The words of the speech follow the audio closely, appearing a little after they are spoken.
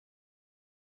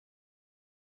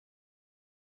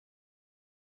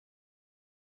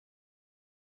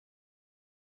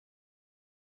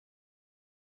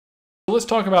Let's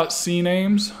talk about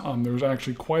CNAMEs. There's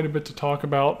actually quite a bit to talk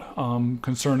about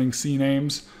concerning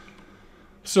CNAMEs.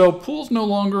 So a pool no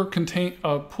longer contains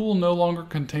a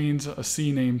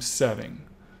CNAME setting.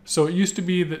 So it used to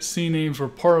be that CNAMEs were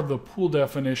part of the pool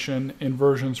definition in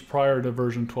versions prior to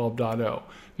version 12.0.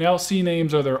 Now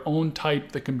CNAMEs are their own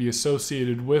type that can be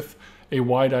associated with a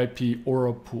wide IP or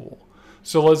a pool.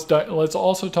 So let's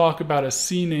also talk about a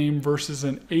CNAME versus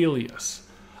an alias.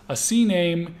 A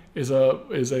CNAME is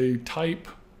a type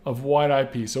of wide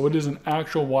IP, so it is an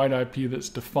actual wide IP that's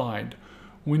defined.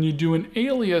 When you do an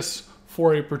alias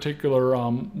for a particular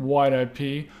wide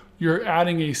IP, you're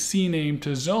adding a CNAME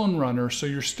to zone runner, so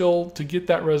you're still, to get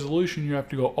that resolution, you have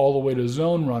to go all the way to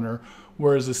zone runner,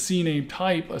 whereas a CNAME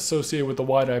type associated with the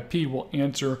wide IP will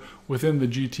answer within the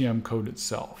GTM code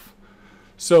itself.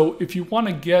 So if you want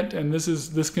to get, and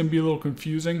this can be a little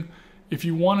confusing, if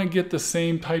you want to get the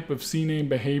same type of CNAME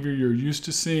behavior you're used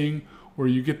to seeing, where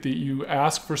you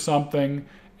ask for something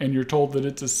and you're told that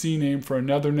it's a CNAME for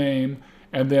another name,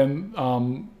 and then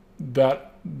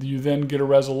that you then get a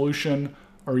resolution,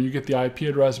 or you get the IP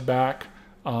address back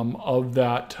of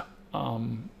that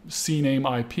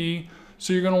CNAME IP.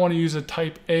 So you're going to want to use a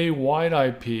type A wide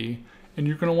IP, and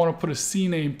you're going to want to put a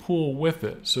CNAME pool with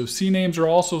it. So CNAMEs are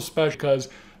also special because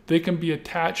they can be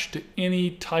attached to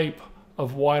any type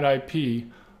of wide IP.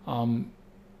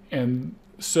 And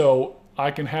so I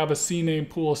can have a CNAME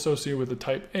pool associated with a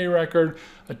type A record,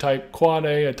 a type quad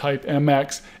A, a type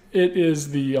MX.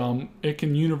 It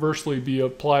can universally be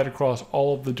applied across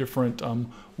all of the different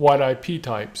wide IP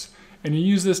types. And you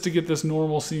use this to get this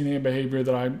normal CNAME behavior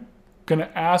that I'm going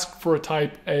to ask for a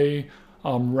type A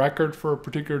record for a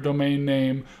particular domain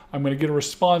name. I'm going to get a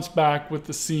response back with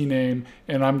the CNAME,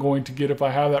 and I'm going to get, if I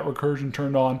have that recursion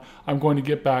turned on, I'm going to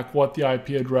get back what the IP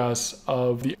address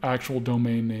of the actual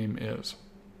domain name is.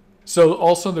 So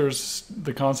also there's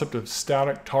the concept of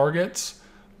static targets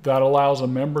that allows a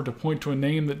member to point to a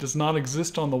name that does not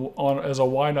exist as a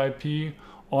wide IP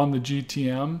on the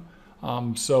GTM.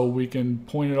 So we can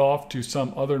point it off to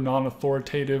some other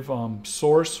non-authoritative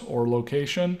source or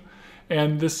location.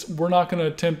 And we're not going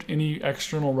to attempt any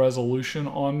external resolution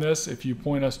on this. If you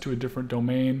point us to a different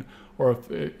domain, or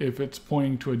if it's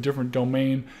pointing to a different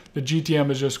domain, the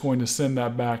GTM is just going to send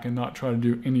that back and not try to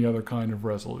do any other kind of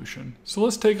resolution. So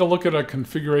let's take a look at a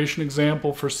configuration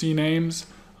example for CNAMEs.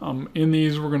 In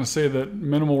these, we're going to say that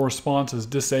minimal response is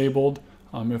disabled.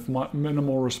 If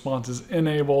minimal response is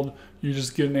enabled, you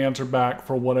just get an answer back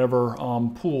for whatever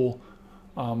pool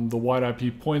the wide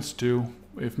IP points to.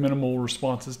 If minimal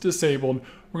response is disabled,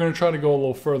 we're going to try to go a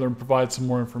little further and provide some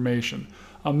more information.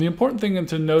 The important thing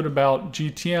to note about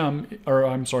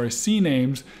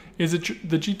CNAMEs is that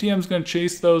the GTM is going to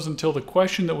chase those until the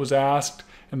question that was asked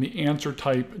and the answer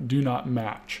type do not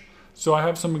match. So I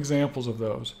have some examples of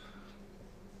those.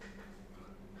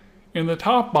 In the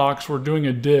top box, we're doing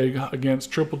a dig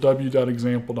against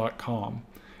www.example.com.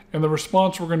 And the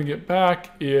response we're going to get back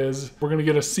is we're going to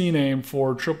get a CNAME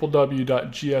for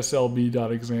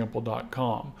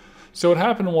www.gslb.example.com. So what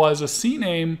happened was a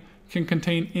CNAME can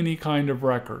contain any kind of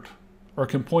record, or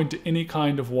can point to any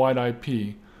kind of wide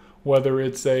IP, whether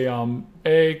it's a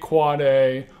quad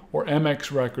A, or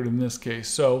MX record in this case.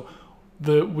 So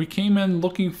we came in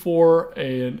looking for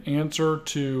an answer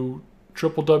to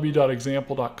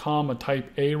www.example.com, a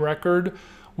type A record.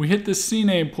 We hit the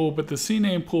CNAME pool, but the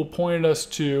CNAME pool pointed us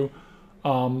to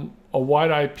a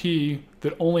wide IP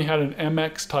that only had an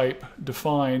MX type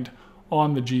defined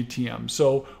on the GTM.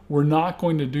 So we're not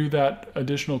going to do that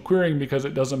additional querying because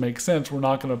it doesn't make sense. We're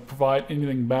not going to provide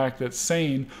anything back that's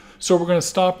sane. So we're going to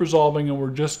stop resolving, and we're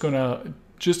just going to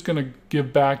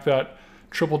give back that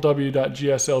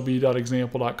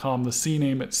www.gslb.example.com, the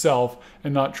CNAME itself,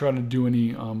 and not try to do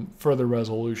any further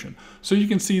resolution. So you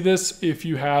can see this if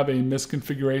you have a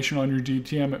misconfiguration on your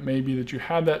GTM. It may be that you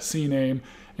had that CNAME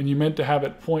and you meant to have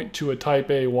it point to a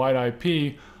type A wide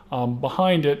IP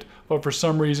behind it, but for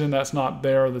some reason that's not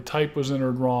there. The type was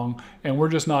entered wrong, and we're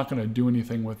just not going to do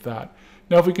anything with that.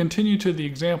 Now if we continue to the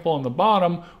example on the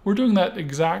bottom, we're doing that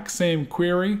exact same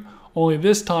query, only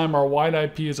this time our wide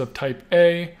IP is of type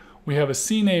A. We have a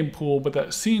CNAME pool, but that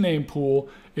CNAME pool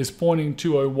is pointing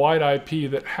to a wide IP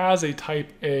that has a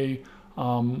type A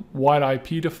wide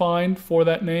IP defined for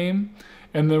that name.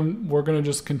 And then we're going to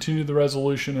just continue the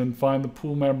resolution and find the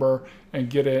pool member and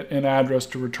get an address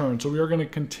to return. So we are going to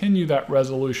continue that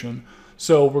resolution.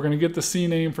 So we're going to get the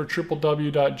CNAME for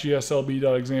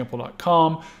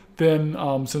www.gslb.example.com.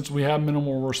 Then since we have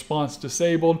minimal response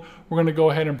disabled, we're going to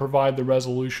go ahead and provide the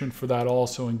resolution for that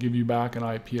also and give you back an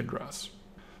IP address.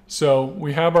 So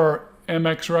we have our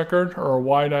MX record, or a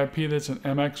wide IP that's an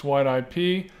MX wide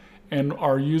IP, and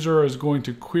our user is going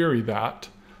to query that.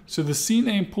 So the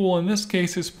CNAME pool in this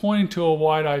case is pointing to a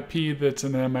wide IP that's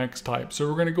an MX type. So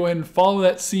we're going to go ahead and follow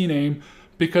that CNAME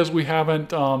because we have a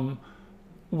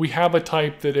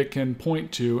type that it can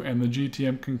point to, and the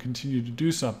GTM can continue to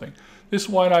do something. This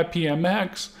wide IP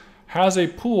MX has a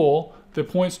pool that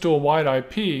points to a wide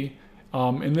IP.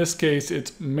 In this case,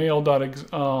 it's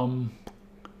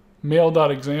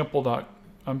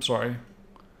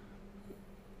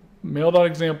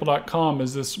mail.example.com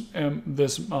is this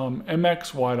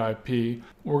MX wide IP.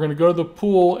 We're going to go to the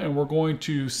pool and we're going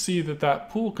to see that that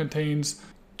pool contains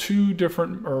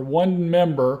one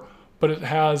member, but it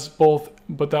has both,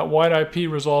 but that wide IP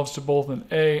resolves to both an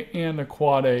A and a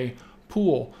quad A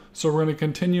pool. So we're going to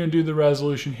continue and do the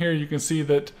resolution here. You can see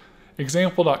that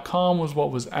example.com was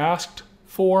what was asked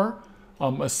for, a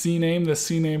CNAME. The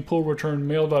CNAME pool returned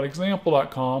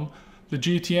mail.example.com. The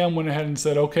GTM went ahead and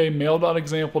said, okay,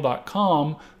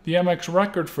 mail.example.com, the MX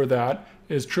record for that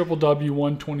is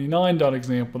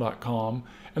www.129.example.com.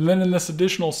 And then in this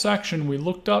additional section, we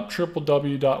looked up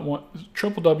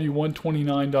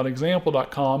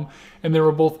www.129.example.com, and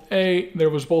there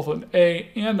was both an A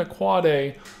and a quad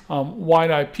A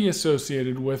wide IP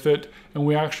associated with it, and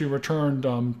we actually returned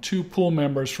 2 pool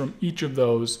members from each of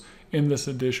those in this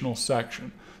additional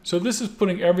section. So this is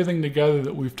putting everything together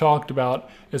that we've talked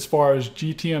about as far as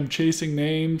GTM chasing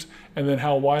names, and then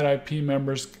how wide IP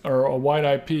members, or a wide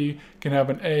IP can have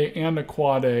an A and a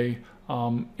quad A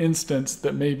instance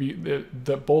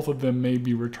that both of them may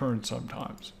be returned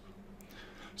sometimes.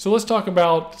 So let's talk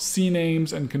about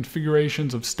CNAMEs and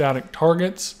configurations of static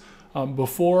targets.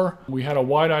 Before, we had a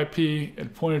wide IP,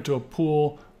 it pointed to a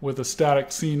pool with a static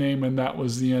CNAME, and that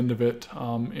was the end of it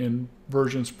in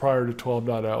versions prior to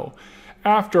 12.0.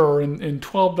 After, in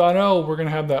 12.0, we're going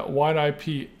to have that wide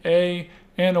IP A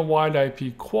and a wide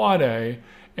IP quad A,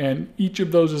 and each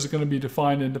of those is going to be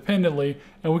defined independently,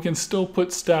 and we can still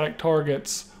put static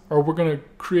targets, or we're going to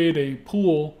create a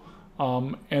pool,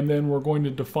 and then we're going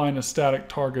to define a static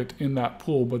target in that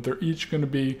pool, but they're each going to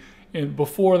be,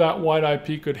 before that wide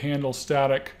IP could handle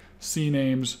static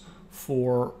CNAMEs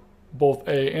for both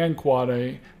A and quad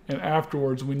A, and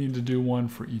afterwards we need to do one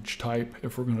for each type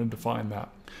if we're going to define that.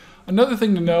 Another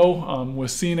thing to know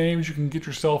with CNAMEs, you can get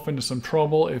yourself into some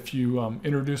trouble if you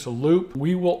introduce a loop.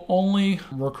 We will only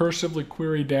recursively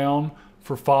query down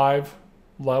for 5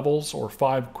 levels or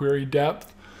 5 query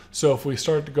depth. So if we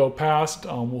start to go past,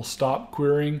 we'll stop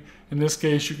querying. In this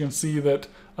case, you can see that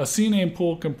a CNAME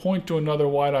pool can point to another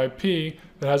wide IP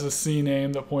that has a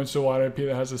CNAME that points to a wide IP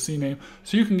that has a CNAME.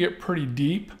 So you can get pretty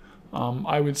deep.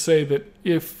 I would say that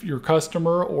if your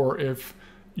customer, or if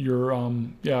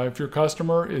your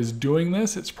customer is doing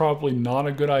this, it's probably not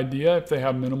a good idea if they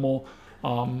have minimal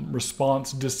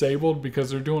response disabled, because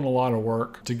they're doing a lot of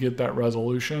work to get that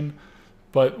resolution.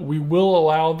 But we will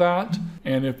allow that,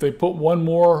 and if they put one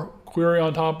more query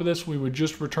on top of this, we would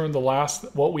just return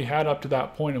what we had up to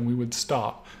that point, and we would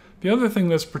stop. The other thing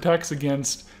this protects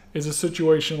against is a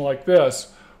situation like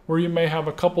this, where you may have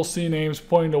a couple CNAMEs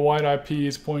pointing to wide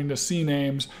IPs, pointing to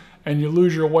CNAMEs, and you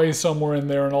lose your way somewhere in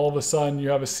there, and all of a sudden you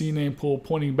have a CNAME pool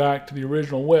pointing back to the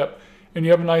original WIP, and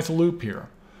you have a nice loop here.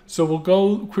 So we'll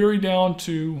go query down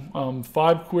to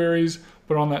 5 queries,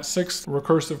 but on that 6th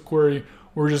recursive query,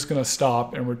 we're just going to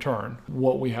stop and return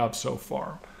what we have so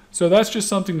far. So that's just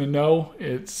something to know.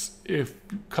 If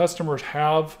customers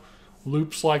have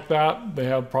loops like that, they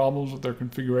have problems with their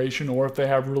configuration, or if they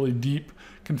have really deep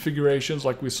configurations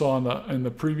like we saw in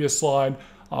the previous slide,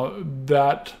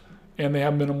 and they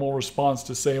have minimal response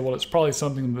disable, it's probably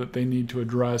something that they need to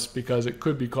address, because it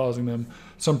could be causing them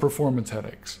some performance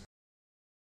headaches.